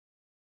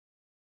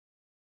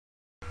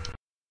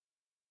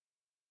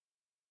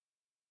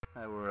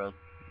Hi world,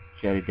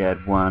 Chatty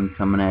Dad 1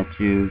 coming at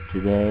you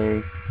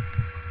tonight.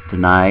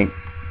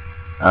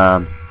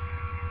 I'm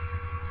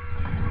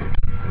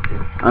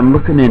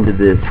looking into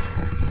this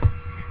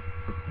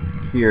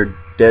here,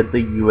 deadly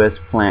U.S.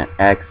 plant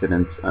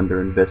accidents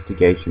under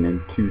investigation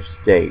in 2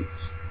 states.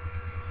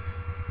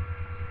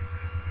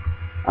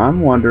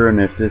 I'm wondering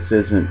if this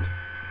isn't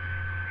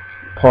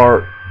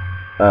part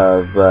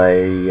of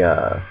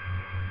a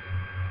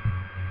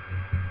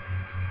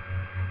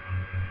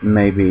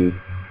maybe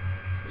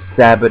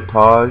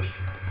sabotage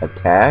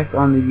attack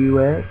on the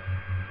U.S.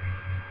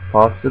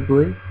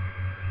 possibly.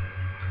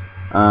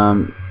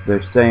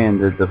 They're saying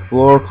that the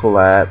floor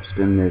collapsed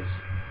in this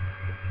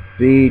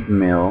feed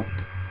mill,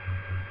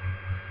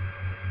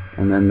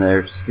 and then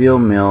there's steel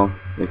mill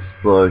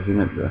explosion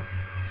at the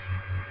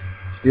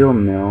steel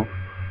mill.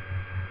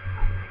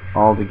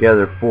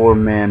 Altogether 4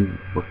 men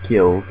were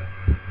killed,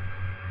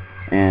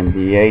 and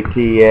the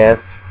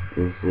ATF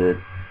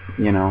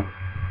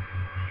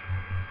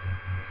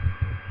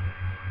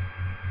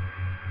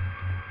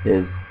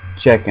is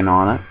checking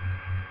on it,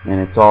 and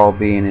it's all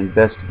being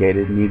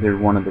investigated. Neither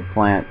one of the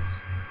plants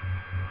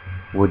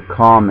would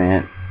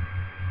comment,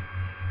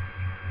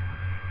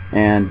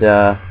 and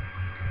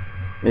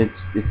it's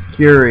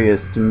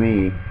curious to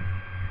me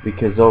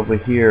because over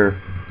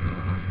here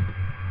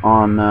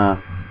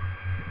on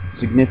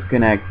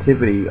significant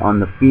activity on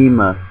the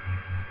FEMA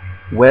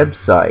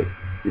website,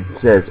 it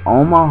says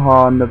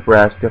Omaha,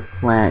 Nebraska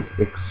plant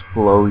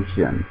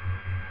explosion.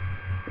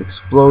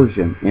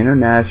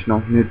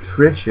 International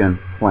nutrition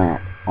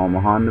plant,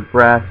 Omaha,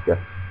 Nebraska.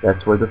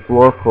 That's where the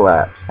floor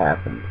collapse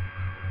happened.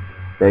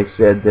 They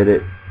said that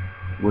it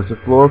was a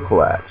floor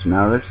collapse.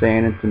 Now they're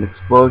saying it's an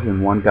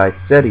explosion. One guy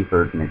said he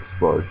heard an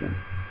explosion.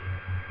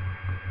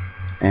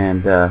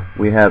 And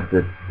we have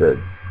the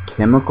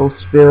chemical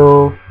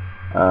spill.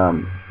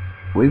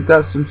 We've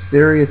got some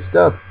serious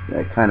stuff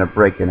kind of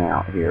breaking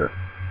out here.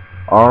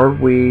 Are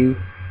we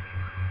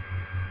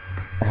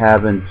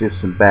having just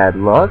some bad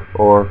luck,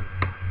 or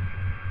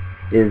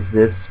is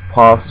this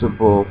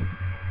possible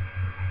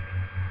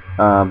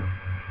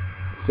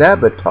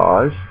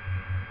sabotage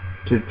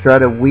to try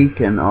to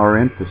weaken our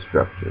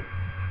infrastructure?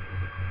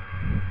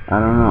 I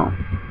don't know.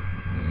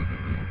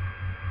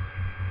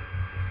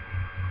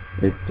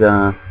 It's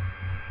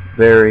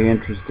very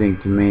interesting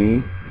to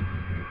me.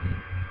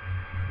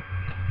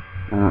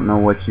 I don't know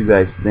what you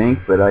guys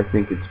think, but I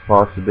think it's a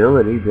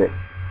possibility that,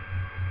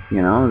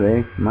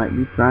 they might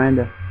be trying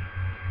to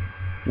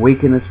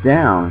weaken us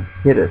down,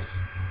 hit us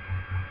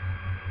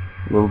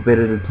a little bit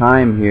at a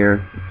time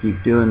here.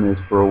 Keep doing this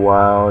for a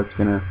while, it's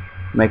going to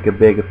make a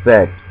big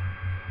effect.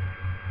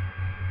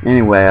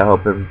 Anyway, I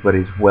hope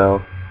everybody's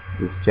well.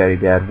 This is Chatty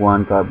Dad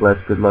 1. God bless,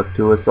 good luck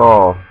to us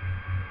all.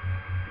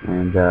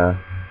 And I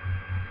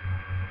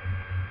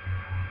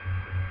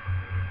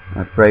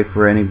pray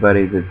for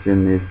anybody that's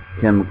in this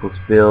chemical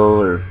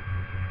spill or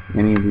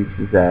any of these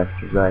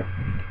disasters.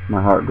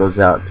 My heart goes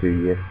out to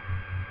you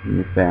and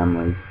your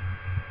families.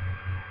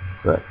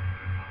 But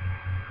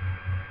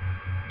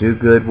do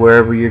good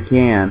wherever you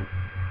can.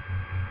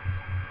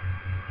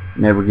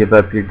 Never give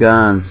up your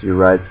guns. Your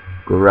rights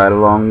go right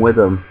along with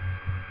them.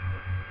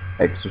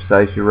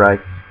 Exercise your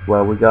rights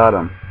while we got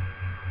them.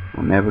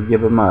 Don't never give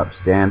them up.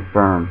 Stand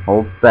firm.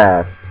 Hold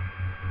fast.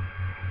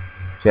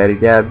 Chatty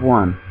Dad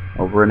 1.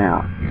 Over and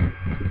out.